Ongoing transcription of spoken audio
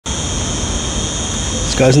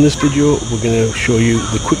Guys, in this video we're going to show you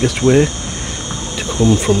the quickest way to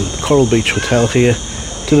come from Coral Beach Hotel here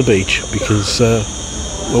to the beach, because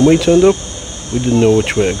when we turned up we didn't know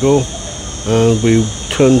which way to go, and we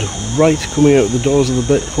turned right coming out of the doors of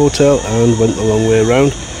the hotel and went the long way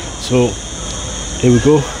around. So here we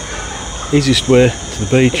go, easiest way to the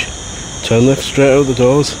beach, turn left straight out the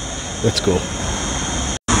doors, let's go.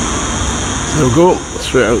 There we go,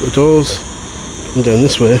 straight out the doors, come down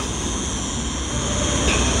this way.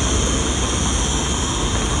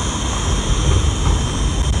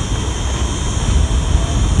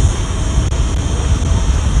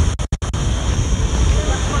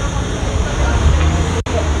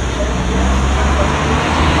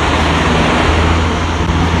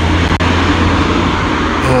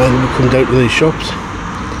 And we come down to these shops.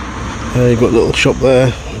 You've got a little shop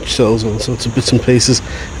there which sells all sorts of bits and pieces.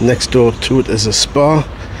 Next door to it is a spa,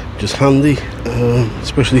 which is handy,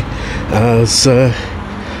 especially as there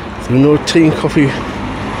are no tea and coffee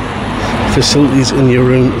facilities in your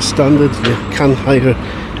room as standard. You can hire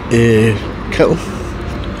a kettle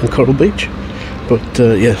in Coral Beach, but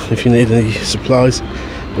yeah, if you need any supplies,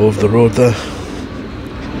 over the road there.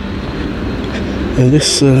 And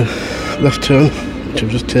this left turn, which I've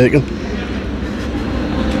just taken,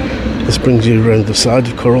 this brings you around the side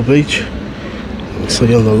of Coral Beach. You'll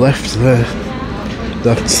see on the left there,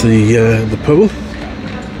 that's the pool.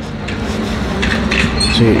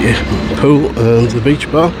 So you get your pool and the beach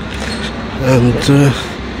bar, and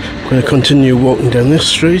I'm going to continue walking down this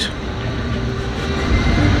street.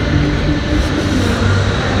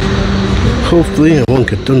 Hopefully I won't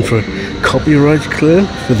get done for a copyright claim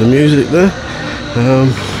for the music there.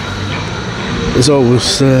 There's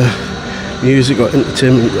always music or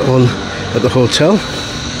entertainment on at the hotel,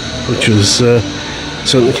 which was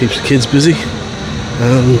certainly keeps the kids busy,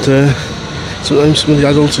 and sometimes some of the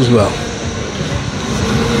adults as well.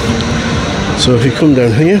 So if you come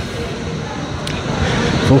down here,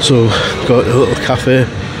 you've also got a little cafe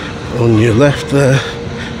on your left there,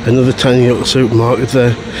 another tiny little supermarket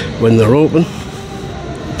there when they're open,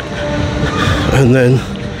 and then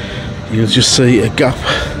you'll just see a gap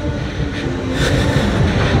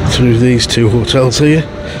through these two hotels here,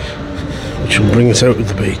 which will bring us out of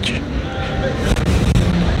the beach.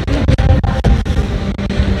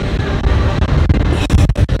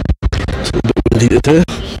 It's a little bit windy today,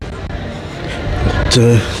 but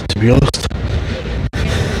to be honest,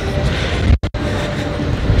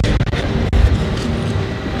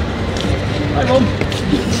 Hi Mum!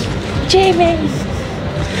 Jamie!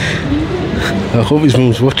 I hope his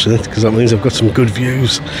mum's watching it, because that means I've got some good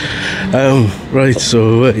views. Right,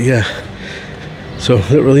 so yeah, so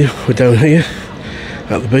literally we're down here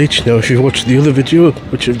at the beach. Now if you've watched the other video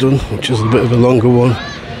which I've done, which is a bit of a longer one,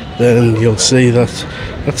 then you'll see that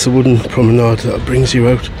that's the wooden promenade that brings you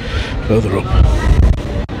out further up.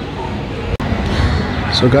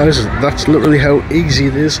 So guys, that's literally how easy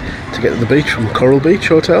it is to get to the beach from Coral Beach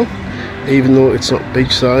Hotel. Even though it's not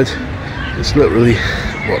beachside, it's literally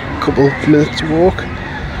what, a couple of minutes walk,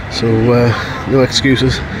 so no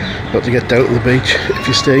excuses not to get down to the beach if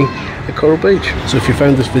you're staying at Coral Beach. So if you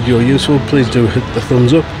found this video useful, please do hit the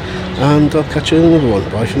thumbs up, and I'll catch you in another one.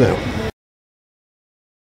 Bye for now.